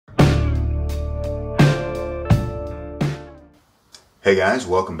Hey guys,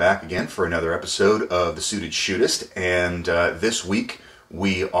 welcome back again for another episode of The Suited Shootist, and this week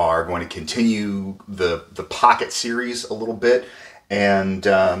we are going to continue the pocket series a little bit, and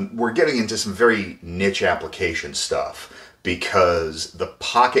we're getting into some very niche application stuff because the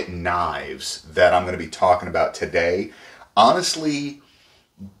pocket knives that I'm going to be talking about today honestly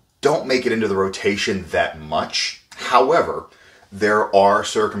don't make it into the rotation that much. However, there are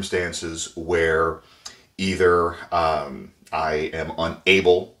circumstances where either I am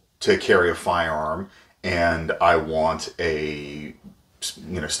unable to carry a firearm and I want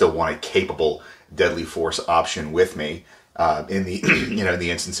still want a capable deadly force option with me in the, in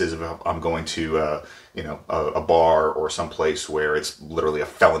the instances of I'm going to, a bar or someplace where it's literally a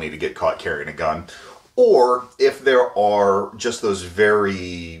felony to get caught carrying a gun. Or if there are just those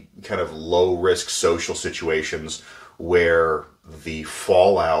very kind of low risk social situations where the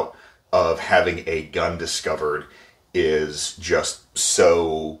fallout of having a gun discovered is just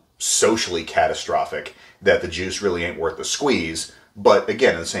so socially catastrophic that the juice really ain't worth the squeeze. But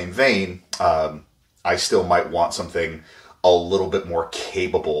again, in the same vein, I still might want something a little bit more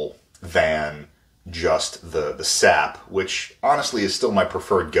capable than just the sap, which honestly is still my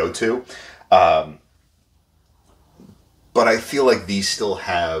preferred go-to. But I feel like these still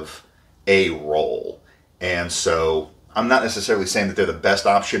have a role. And so I'm not necessarily saying that they're the best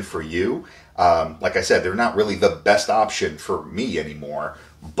option for you. Like I said, they're not really the best option for me anymore,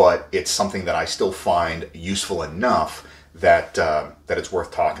 but it's something that I still find useful enough that that it's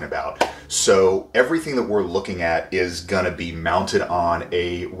worth talking about. So everything that we're looking at is going to be mounted on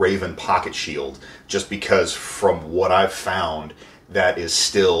a Raven pocket shield, just because from what I've found, that is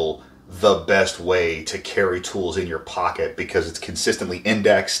still the best way to carry tools in your pocket because it's consistently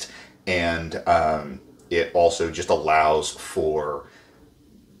indexed, and it also just allows for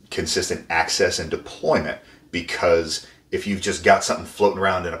consistent access and deployment, because if you've just got something floating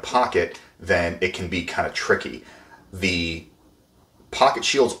around in a pocket, then it can be kind of tricky. The pocket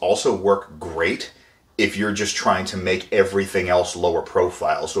shields also work great if you're just trying to make everything else lower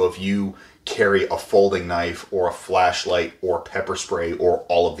profile. So if you carry a folding knife or a flashlight or pepper spray or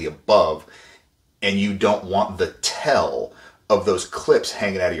all of the above, and you don't want the tell of those clips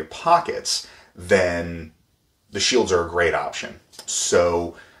hanging out of your pockets, then the shields are a great option.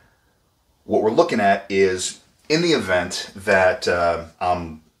 So what we're looking at is, in the event that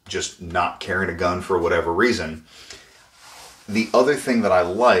I'm just not carrying a gun for whatever reason, the other thing that I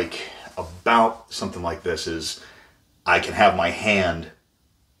like about something like this is I can have my hand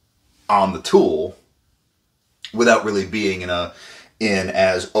on the tool without really being in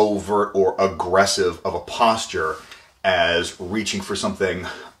as overt or aggressive of a posture as reaching for something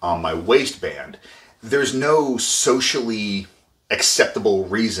on my waistband. There's no socially acceptable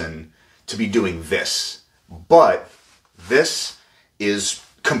reason to be doing this, but this is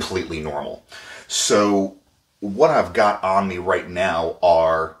completely normal. So what I've got on me right now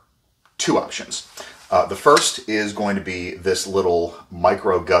are two options. The first is going to be this little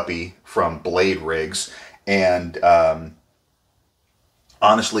micro guppy from Blade Rigs, and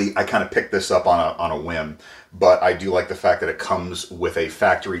honestly, I kind of picked this up on a whim, but I do like the fact that it comes with a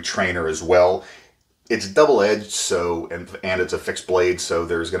factory trainer as well. It's double-edged, so and it's a fixed blade, so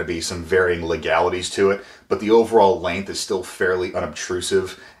there's going to be some varying legalities to it, but the overall length is still fairly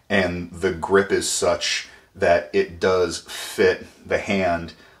unobtrusive, and the grip is such that it does fit the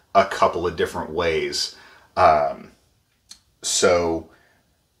hand a couple of different ways. So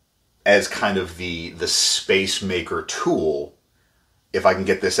as kind of the space maker tool, if I can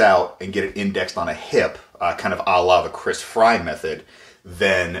get this out and get it indexed on a hip, kind of a la the Chris Fry method,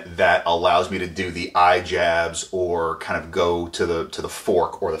 then that allows me to do the eye jabs or kind of go to the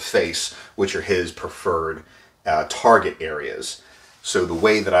fork or the face, which are his preferred target areas. So the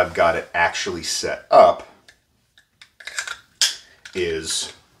way that I've got it actually set up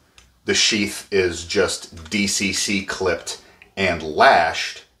is the sheath is just DCC clipped and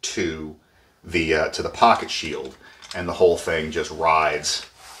lashed to the pocket shield, and the whole thing just rides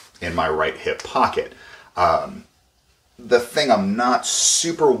in my right hip pocket. The thing I'm not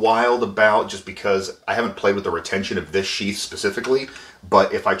super wild about, just because I haven't played with the retention of this sheath specifically,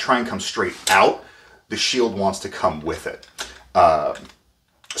 but if I try and come straight out, the shield wants to come with it.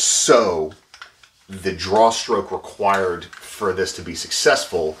 So the draw stroke required for this to be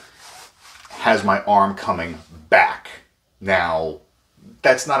successful has my arm coming back. Now,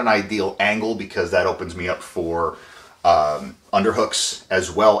 that's not an ideal angle because that opens me up for underhooks, as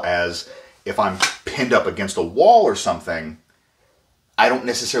well as if I'm pinned up against a wall or something, I don't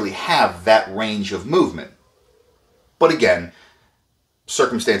necessarily have that range of movement. But again,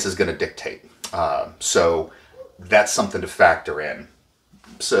 circumstance is going to dictate. So that's something to factor in.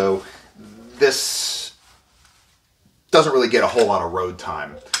 So this doesn't really get a whole lot of road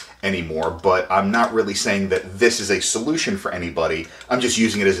time anymore, but I'm not really saying that this is a solution for anybody. I'm just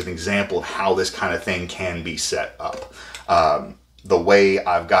using it as an example of how this kind of thing can be set up. The way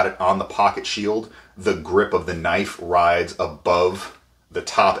I've got it on the pocket shield, the grip of the knife rides above the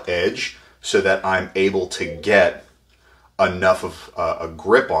top edge so that I'm able to get enough of a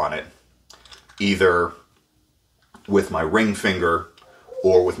grip on it, either with my ring finger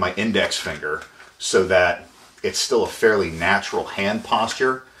or with my index finger, so that it's still a fairly natural hand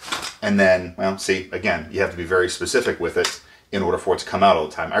posture. And then, well, see, again, you have to be very specific with it in order for it to come out all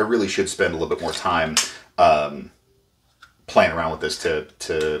the time. I really should spend a little bit more time playing around with this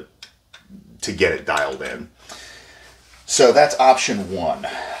to get it dialed in. So that's option one.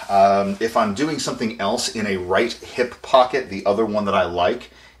 If I'm doing something else in a right hip pocket, the other one that I like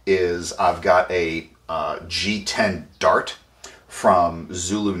is I've got a G10 dart from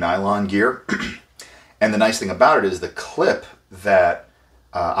Zulu nylon gear. And the nice thing about it is the clip that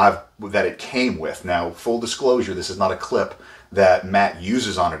that it came with. Now, full disclosure, this is not a clip that Matt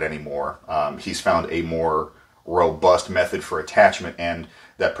uses on it anymore. He's found a more robust method for attachment, and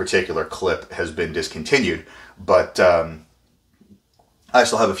that particular clip has been discontinued. But I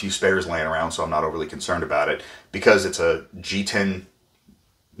still have a few spares laying around, so I'm not overly concerned about it. Because it's a G10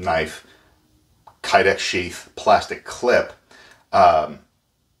 knife, Kydex sheath, plastic clip,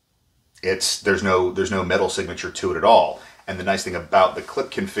 there's no metal signature to it at all. And the nice thing about the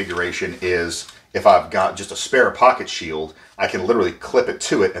clip configuration is if I've got just a spare pocket shield, I can literally clip it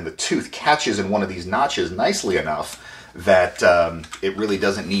to it, and the tooth catches in one of these notches nicely enough that it really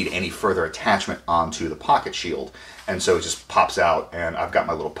doesn't need any further attachment onto the pocket shield. And so it just pops out, and I've got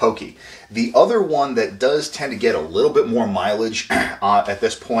my little pokey. The other one that does tend to get a little bit more mileage at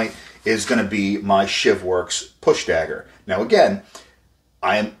this point is going to be my Shivworks push dagger. Now again,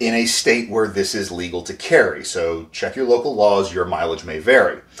 I am in a state where this is legal to carry, so check your local laws, your mileage may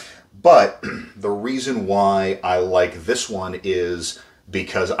vary. But the reason why I like this one is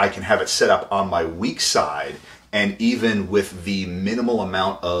because I can have it set up on my weak side, and even with the minimal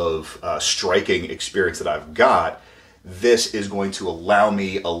amount of striking experience that I've got, this is going to allow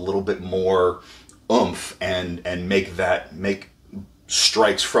me a little bit more oomph and make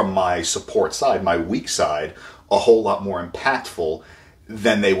strikes from my support side, my weak side, a whole lot more impactful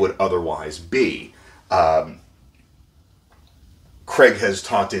than they would otherwise be. Craig has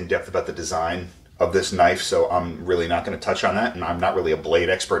talked in depth about the design of this knife, so I'm really not going to touch on that, and I'm not really a blade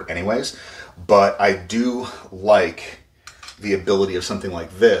expert anyways, but I do like the ability of something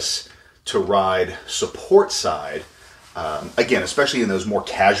like this to ride support side, again, especially in those more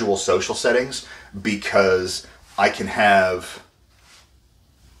casual social settings, because I can have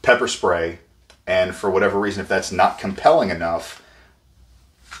pepper spray, and for whatever reason, if that's not compelling enough,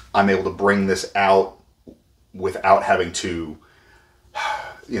 I'm able to bring this out without having to,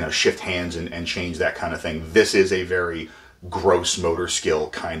 shift hands and change that kind of thing. This is a very gross motor skill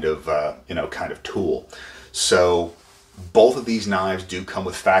kind of tool. So both of these knives do come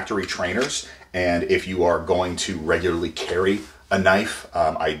with factory trainers, and if you are going to regularly carry a knife,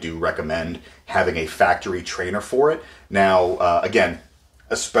 I do recommend having a factory trainer for it. Now, again,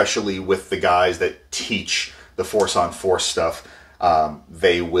 especially with the guys that teach the force-on-force stuff,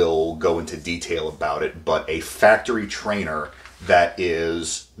 they will go into detail about it, but a factory trainer that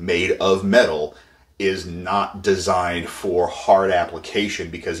is made of metal is not designed for hard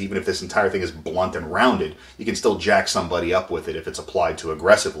application, because even if this entire thing is blunt and rounded, you can still jack somebody up with it if it's applied too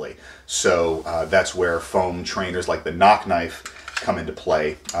aggressively. So that's where foam trainers like the Knock knife come into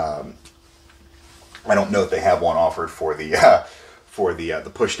play. I don't know if they have one offered for the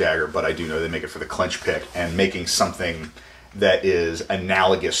push dagger, but I do know they make it for the clinch pick, and making something that is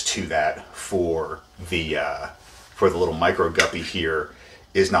analogous to that for the little micro guppy here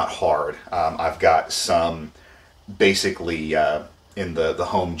is not hard. I've got some, basically in the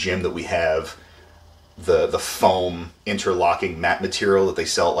home gym that we have, the foam interlocking mat material that they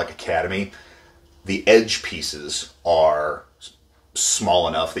sell at like Academy. The edge pieces are small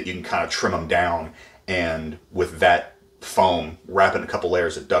enough that you can kind of trim them down, and with that foam, wrap it in a couple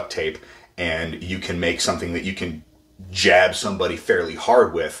layers of duct tape, and you can make something that you can jab somebody fairly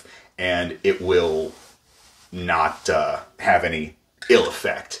hard with, and it will not have any ill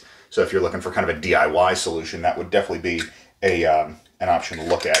effect. So if you're looking for kind of a DIY solution, that would definitely be an option to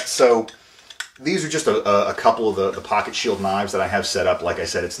look at. So these are just a couple of the pocket shield knives that I have set up. Like I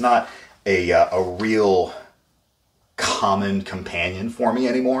said, it's not a real common companion for me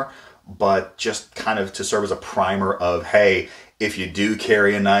anymore, but just kind of to serve as a primer of, hey, if you do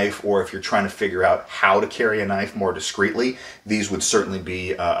carry a knife, or if you're trying to figure out how to carry a knife more discreetly, these would certainly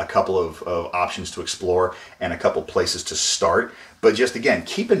be a couple of options to explore and a couple places to start. But just again,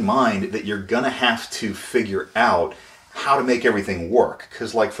 keep in mind that you're going to have to figure out how to make everything work.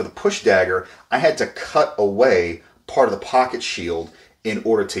 Because like for the push dagger, I had to cut away part of the pocket shield in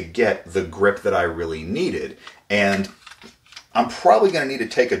order to get the grip that I really needed. And I'm probably going to need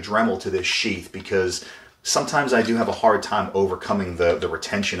to take a Dremel to this sheath, because sometimes I do have a hard time overcoming the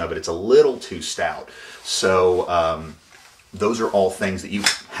retention of it. It's a little too stout. So those are all things that you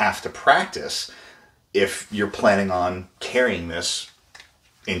have to practice if you're planning on carrying this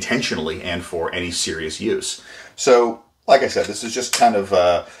intentionally and for any serious use. So, like I said, this is just kind of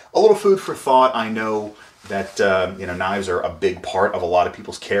a little food for thought. I know that knives are a big part of a lot of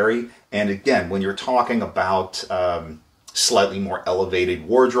people's carry. And again, when you're talking about slightly more elevated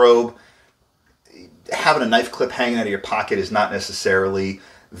wardrobe, having a knife clip hanging out of your pocket is not necessarily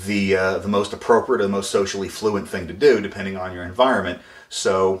the most appropriate or the most socially fluent thing to do, depending on your environment.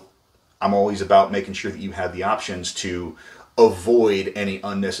 So I'm always about making sure that you have the options to avoid any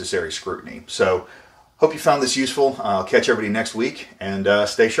unnecessary scrutiny. So hope you found this useful. I'll catch everybody next week, and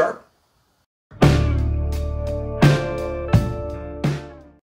stay sharp.